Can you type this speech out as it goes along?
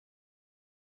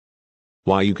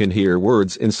Why you can hear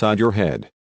words inside your head.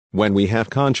 When we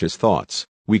have conscious thoughts,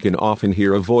 we can often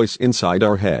hear a voice inside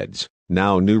our heads.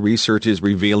 Now new research is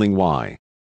revealing why.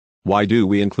 Why do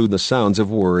we include the sounds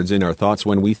of words in our thoughts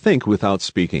when we think without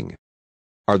speaking?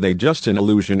 Are they just an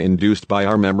illusion induced by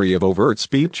our memory of overt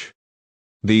speech?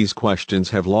 These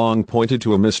questions have long pointed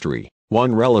to a mystery,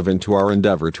 one relevant to our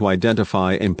endeavor to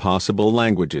identify impossible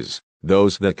languages,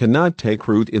 those that cannot take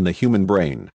root in the human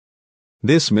brain.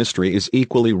 This mystery is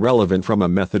equally relevant from a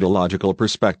methodological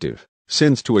perspective,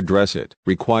 since to address it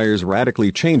requires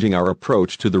radically changing our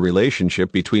approach to the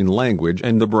relationship between language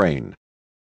and the brain.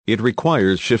 It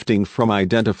requires shifting from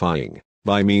identifying,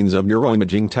 by means of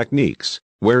neuroimaging techniques,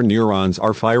 where neurons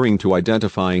are firing, to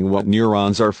identifying what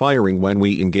neurons are firing when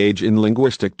we engage in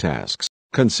linguistic tasks.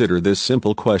 Consider this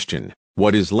simple question: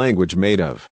 what is language made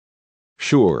of?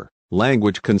 Sure,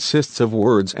 language consists of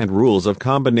words and rules of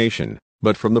combination,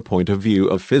 but from the point of view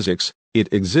of physics,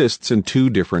 it exists in two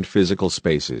different physical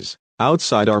spaces,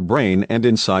 outside our brain and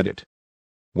inside it.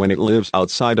 When it lives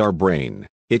outside our brain,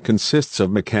 it consists of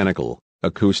mechanical,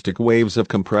 acoustic waves of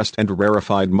compressed and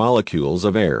rarefied molecules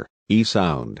of air,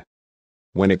 sound.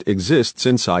 When it exists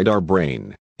inside our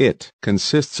brain, it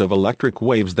consists of electric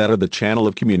waves that are the channel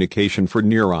of communication for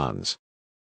neurons.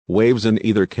 Waves in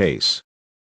either case.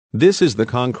 This is the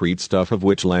concrete stuff of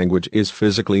which language is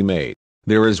physically made.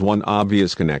 There is one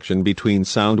obvious connection between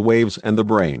sound waves and the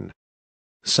brain.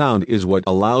 Sound is what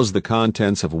allows the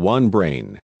contents of one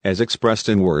brain, as expressed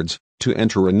in words, to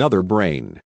enter another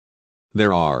brain.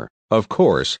 There are, of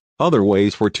course, other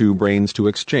ways for two brains to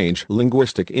exchange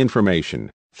linguistic information,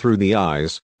 through the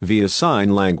eyes, via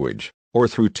sign language, or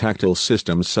through tactile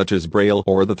systems such as Braille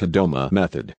or the Tadoma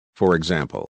method. For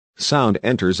example, sound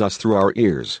enters us through our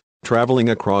ears, traveling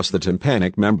across the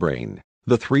tympanic membrane,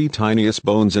 the three tiniest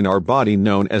bones in our body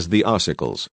known as the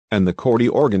ossicles, and the Corti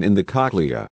organ in the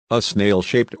cochlea, a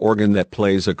snail-shaped organ that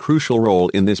plays a crucial role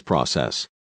in this process.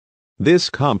 This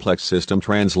complex system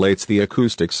translates the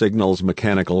acoustic signal's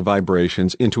mechanical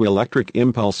vibrations into electric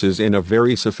impulses in a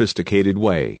very sophisticated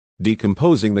way,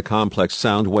 decomposing the complex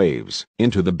sound waves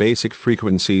into the basic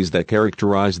frequencies that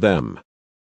characterize them.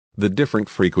 The different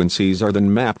frequencies are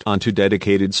then mapped onto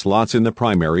dedicated slots in the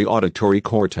primary auditory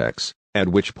cortex, at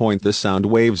which point the sound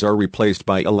waves are replaced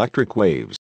by electric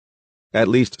waves. At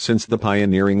least since the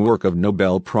pioneering work of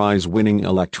Nobel Prize-winning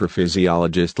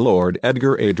electrophysiologist Lord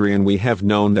Edgar Adrian, we have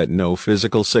known that no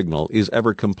physical signal is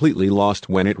ever completely lost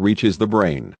when it reaches the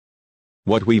brain.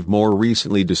 What we've more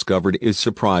recently discovered is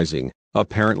surprising.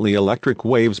 Apparently electric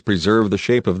waves preserve the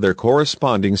shape of their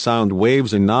corresponding sound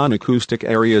waves in non-acoustic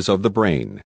areas of the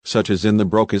brain, such as in the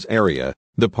Broca's area,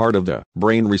 the part of the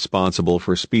brain responsible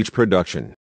for speech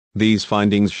production. These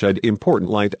findings shed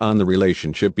important light on the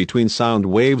relationship between sound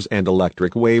waves and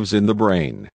electric waves in the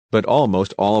brain, but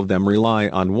almost all of them rely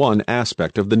on one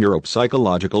aspect of the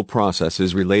neuropsychological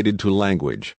processes related to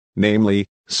language, namely,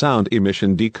 sound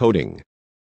emission decoding.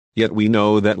 Yet we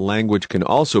know that language can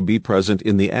also be present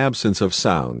in the absence of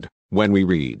sound, when we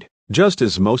read, just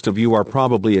as most of you are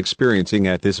probably experiencing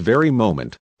at this very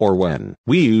moment, or when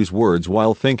we use words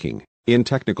while thinking, in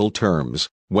technical terms,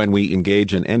 when we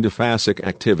engage in endophasic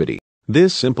activity.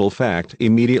 This simple fact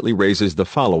immediately raises the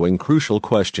following crucial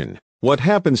question: what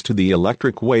happens to the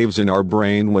electric waves in our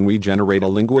brain when we generate a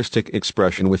linguistic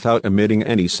expression without emitting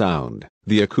any sound?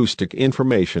 The acoustic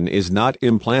information is not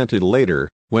implanted later,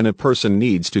 when a person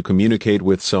needs to communicate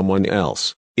with someone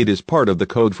else. It is part of the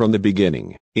code from the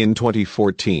beginning. In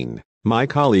 2014, my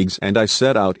colleagues and I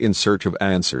set out in search of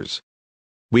answers.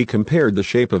 We compared the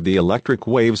shape of the electric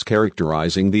waves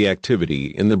characterizing the activity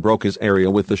in the Broca's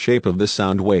area with the shape of the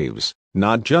sound waves,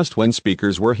 not just when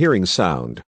speakers were hearing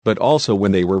sound, but also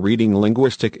when they were reading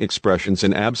linguistic expressions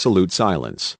in absolute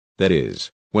silence, that is,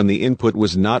 when the input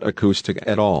was not acoustic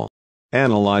at all.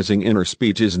 Analyzing inner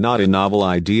speech is not a novel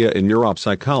idea in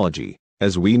neuropsychology,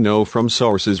 as we know from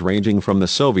sources ranging from the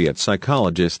Soviet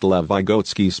psychologist Lev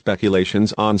Vygotsky's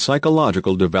speculations on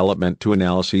psychological development to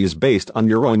analyses based on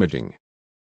neuroimaging.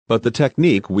 But the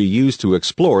technique we used to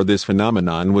explore this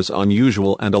phenomenon was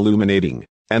unusual and illuminating,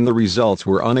 and the results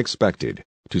were unexpected,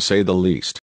 to say the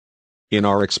least. In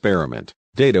our experiment,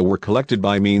 data were collected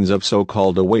by means of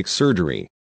so-called awake surgery.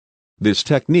 This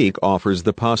technique offers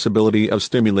the possibility of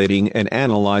stimulating and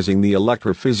analyzing the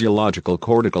electrophysiological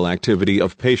cortical activity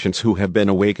of patients who have been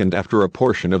awakened after a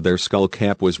portion of their skull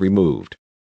cap was removed.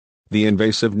 The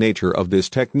invasive nature of this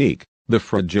technique, the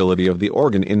fragility of the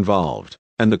organ involved,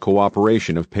 and the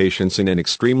cooperation of patients in an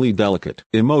extremely delicate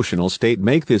emotional state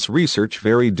make this research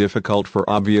very difficult for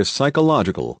obvious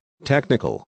psychological,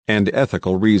 technical, and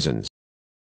ethical reasons.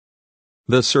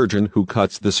 The surgeon who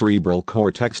cuts the cerebral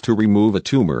cortex to remove a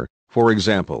tumor, for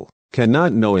example,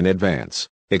 cannot know in advance,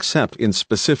 except in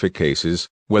specific cases,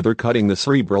 whether cutting the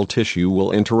cerebral tissue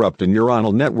will interrupt a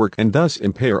neuronal network and thus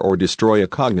impair or destroy a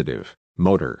cognitive,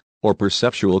 motor, or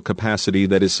perceptual capacity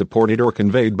that is supported or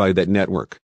conveyed by that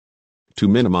network. To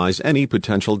minimize any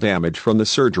potential damage from the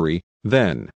surgery,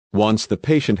 then, once the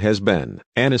patient has been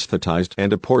anesthetized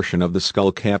and a portion of the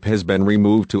skull cap has been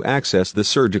removed to access the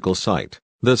surgical site,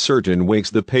 the surgeon wakes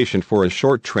the patient for a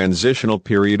short transitional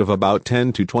period of about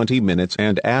 10 to 20 minutes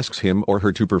and asks him or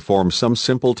her to perform some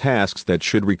simple tasks that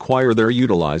should require their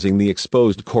utilizing the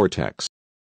exposed cortex.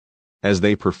 As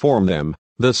they perform them,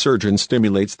 the surgeon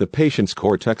stimulates the patient's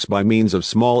cortex by means of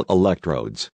small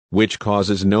electrodes, which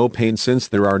causes no pain since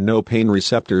there are no pain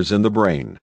receptors in the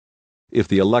brain. If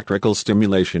the electrical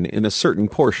stimulation in a certain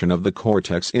portion of the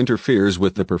cortex interferes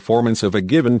with the performance of a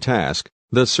given task,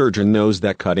 the surgeon knows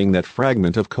that cutting that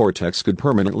fragment of cortex could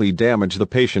permanently damage the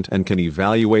patient and can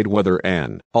evaluate whether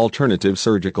an alternative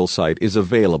surgical site is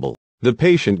available. The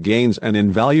patient gains an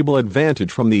invaluable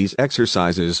advantage from these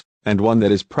exercises, and one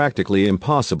that is practically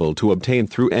impossible to obtain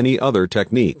through any other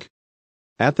technique.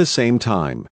 At the same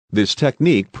time, this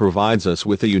technique provides us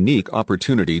with a unique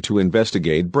opportunity to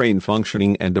investigate brain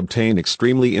functioning and obtain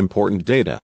extremely important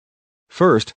data.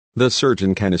 First, the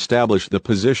surgeon can establish the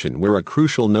position where a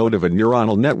crucial node of a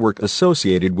neuronal network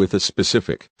associated with a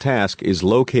specific task is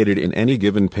located in any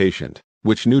given patient,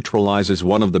 which neutralizes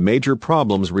one of the major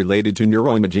problems related to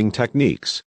neuroimaging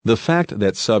techniques, the fact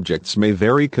that subjects may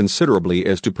vary considerably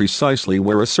as to precisely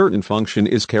where a certain function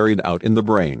is carried out in the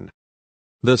brain.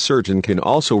 The surgeon can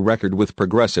also record with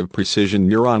progressive precision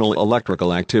neuronal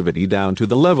electrical activity down to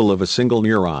the level of a single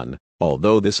neuron,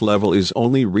 although this level is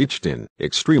only reached in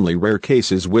extremely rare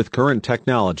cases with current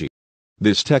technology.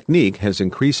 This technique has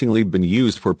increasingly been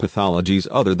used for pathologies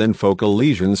other than focal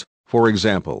lesions, for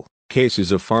example,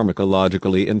 cases of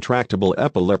pharmacologically intractable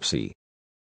epilepsy.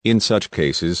 In such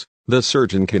cases, the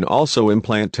surgeon can also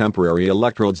implant temporary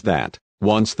electrodes that,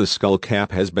 once the skull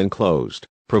cap has been closed,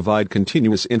 provide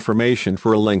continuous information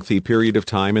for a lengthy period of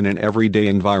time in an everyday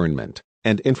environment,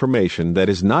 and information that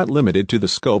is not limited to the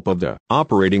scope of the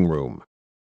operating room.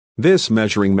 This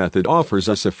measuring method offers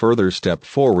us a further step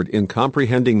forward in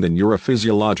comprehending the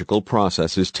neurophysiological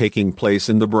processes taking place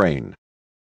in the brain.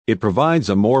 It provides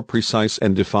a more precise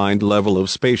and defined level of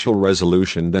spatial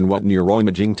resolution than what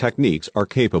neuroimaging techniques are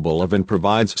capable of and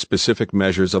provides specific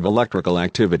measures of electrical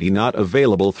activity not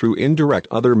available through indirect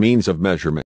other means of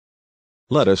measurement.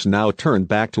 Let us now turn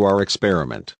back to our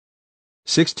experiment.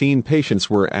 16 patients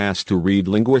were asked to read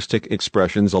linguistic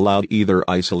expressions aloud, either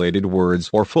isolated words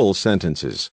or full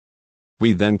sentences.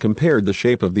 We then compared the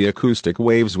shape of the acoustic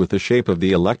waves with the shape of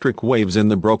the electric waves in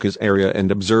the Broca's area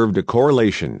and observed a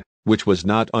correlation, which was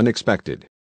not unexpected.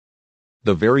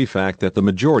 The very fact that the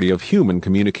majority of human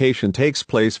communication takes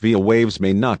place via waves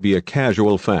may not be a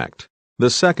casual fact. The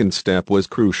second step was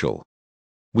crucial.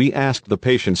 We asked the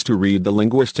patients to read the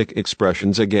linguistic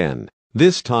expressions again,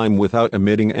 this time without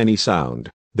emitting any sound.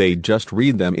 They just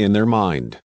read them in their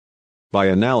mind. By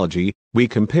analogy, we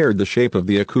compared the shape of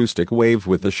the acoustic wave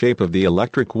with the shape of the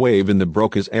electric wave in the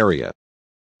Broca's area.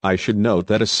 I should note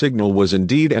that a signal was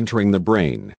indeed entering the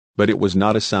brain, but it was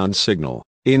not a sound signal.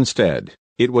 Instead,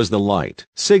 it was the light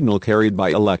signal carried by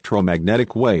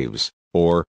electromagnetic waves,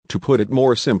 or, to put it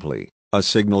more simply, a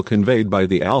signal conveyed by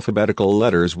the alphabetical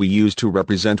letters we use to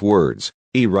represent words,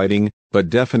 e-writing, but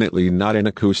definitely not an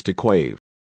acoustic wave.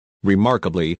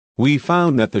 Remarkably, we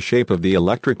found that the shape of the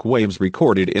electric waves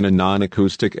recorded in a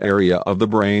non-acoustic area of the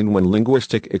brain when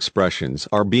linguistic expressions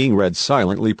are being read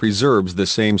silently preserves the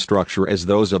same structure as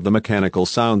those of the mechanical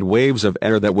sound waves of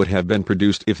air that would have been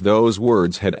produced if those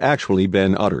words had actually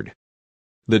been uttered.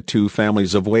 The two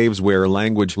families of waves where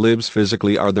language lives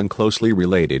physically are then closely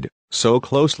related, so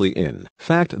closely in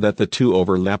fact that the two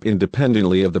overlap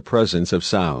independently of the presence of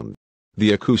sound.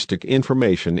 The acoustic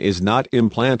information is not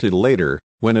implanted later,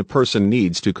 when a person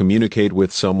needs to communicate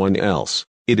with someone else.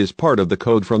 It is part of the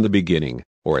code from the beginning,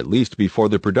 or at least before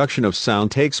the production of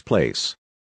sound takes place.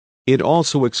 It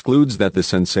also excludes that the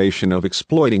sensation of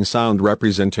exploiting sound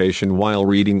representation while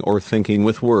reading or thinking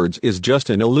with words is just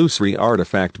an illusory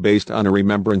artifact based on a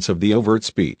remembrance of the overt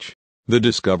speech. The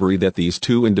discovery that these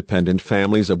two independent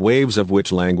families of waves of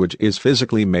which language is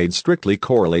physically made strictly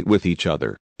correlate with each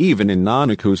other, even in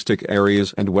non-acoustic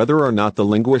areas, and whether or not the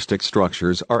linguistic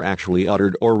structures are actually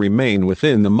uttered or remain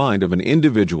within the mind of an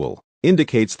individual,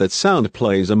 indicates that sound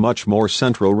plays a much more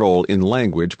central role in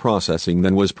language processing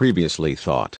than was previously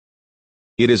thought.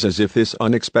 It is as if this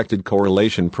unexpected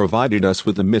correlation provided us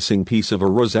with a missing piece of a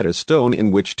Rosetta Stone in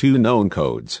which two known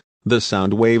codes, the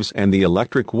sound waves and the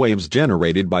electric waves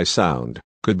generated by sound,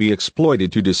 could be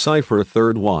exploited to decipher a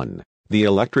third one. the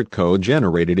electric code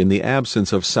generated in the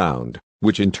absence of sound,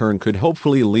 which in turn could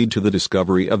hopefully lead to the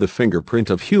discovery of the fingerprint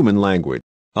of human language.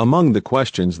 Among the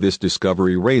questions this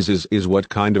discovery raises is what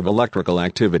kind of electrical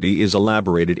activity is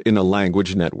elaborated in a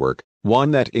language network,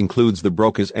 one that includes the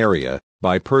Broca's area,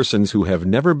 by persons who have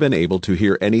never been able to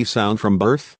hear any sound from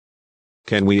birth?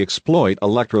 Can we exploit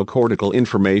electrocortical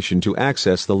information to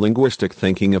access the linguistic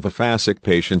thinking of aphasic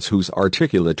patients whose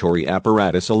articulatory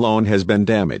apparatus alone has been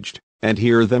damaged, and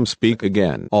hear them speak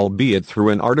again, albeit through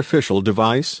an artificial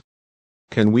device?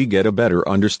 Can we get a better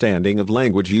understanding of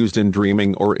language used in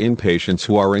dreaming or in patients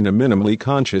who are in a minimally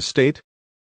conscious state?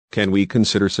 Can we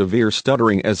consider severe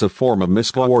stuttering as a form of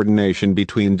miscoordination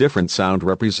between different sound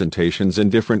representations in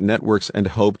different networks and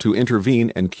hope to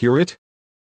intervene and cure it?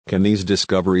 Can these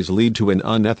discoveries lead to an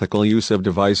unethical use of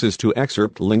devices to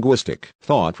excerpt linguistic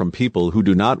thought from people who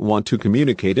do not want to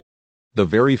communicate it? The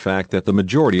very fact that the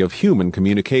majority of human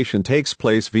communication takes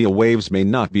place via waves may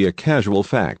not be a casual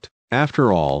fact.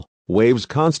 After all, waves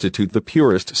constitute the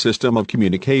purest system of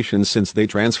communication since they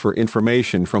transfer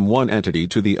information from one entity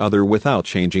to the other without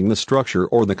changing the structure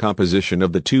or the composition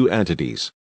of the two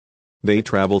entities. They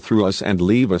travel through us and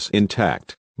leave us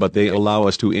intact, but they allow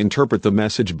us to interpret the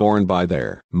message borne by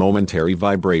their momentary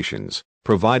vibrations,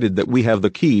 provided that we have the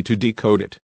key to decode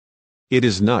it. It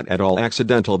is not at all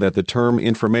accidental that the term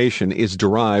information is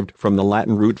derived from the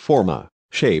Latin root forma,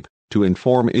 shape. To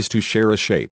inform is to share a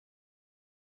shape.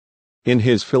 In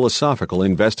his philosophical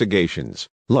investigations,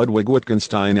 Ludwig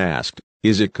Wittgenstein asked,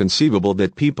 "Is it conceivable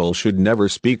that people should never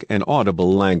speak an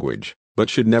audible language, but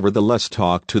should nevertheless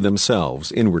talk to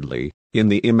themselves inwardly, in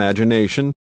the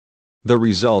imagination?" The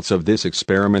results of this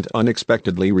experiment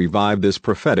unexpectedly revive this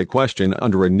prophetic question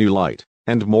under a new light,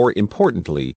 and more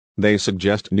importantly, they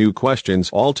suggest new questions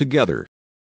altogether.